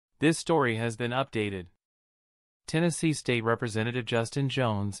This story has been updated. Tennessee State Representative Justin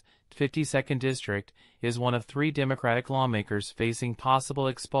Jones, 52nd District, is one of 3 Democratic lawmakers facing possible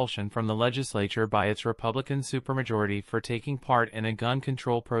expulsion from the legislature by its Republican supermajority for taking part in a gun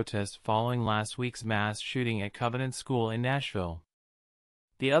control protest following last week's mass shooting at Covenant School in Nashville.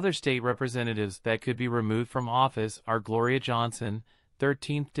 The other state representatives that could be removed from office are Gloria Johnson,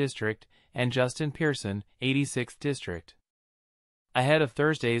 13th District, and Justin Pearson, 86th District. Ahead of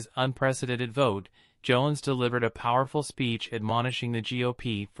Thursday's unprecedented vote, Jones delivered a powerful speech admonishing the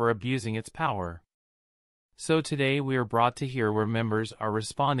GOP for abusing its power. So today we are brought to hear where members are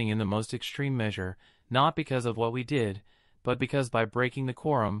responding in the most extreme measure, not because of what we did, but because by breaking the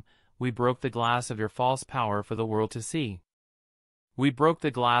quorum, we broke the glass of your false power for the world to see. We broke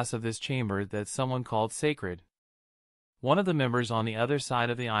the glass of this chamber that someone called sacred. One of the members on the other side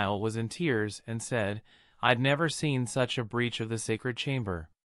of the aisle was in tears and said, "I'd never seen such a breach of the sacred chamber."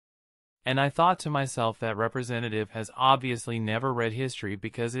 And I thought to myself, that representative has obviously never read history,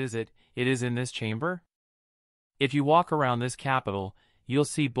 because it is in this chamber? If you walk around this Capitol, you'll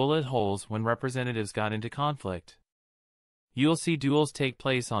see bullet holes when representatives got into conflict. You'll see duels take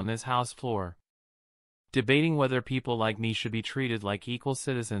place on this House floor, debating whether people like me should be treated like equal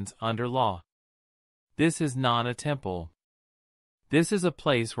citizens under law. This is not a temple. This is a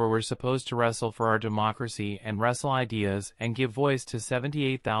place where we're supposed to wrestle for our democracy and wrestle ideas and give voice to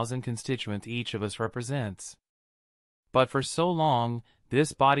 78,000 constituents each of us represents. But for so long,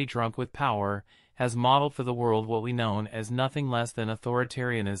 this body drunk with power has modeled for the world what we know as nothing less than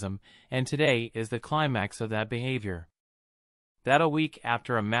authoritarianism, and today is the climax of that behavior. That a week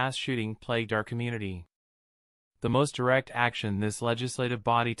after a mass shooting plagued our community. The most direct action this legislative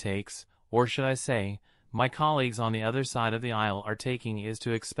body takes, or should I say, my colleagues on the other side of the aisle are taking, is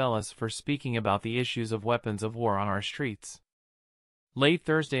to expel us for speaking about the issues of weapons of war on our streets. Late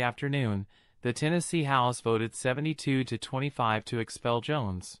Thursday afternoon, the Tennessee House voted 72-25 to expel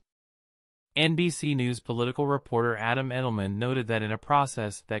Jones. NBC News political reporter Adam Edelman noted that in a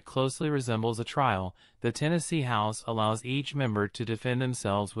process that closely resembles a trial, the Tennessee House allows each member to defend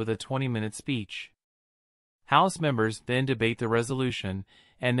themselves with a 20-minute speech. House members then debate the resolution,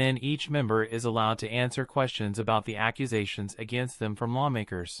 and then each member is allowed to answer questions about the accusations against them from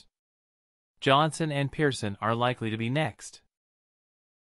lawmakers. Johnson and Pearson are likely to be next.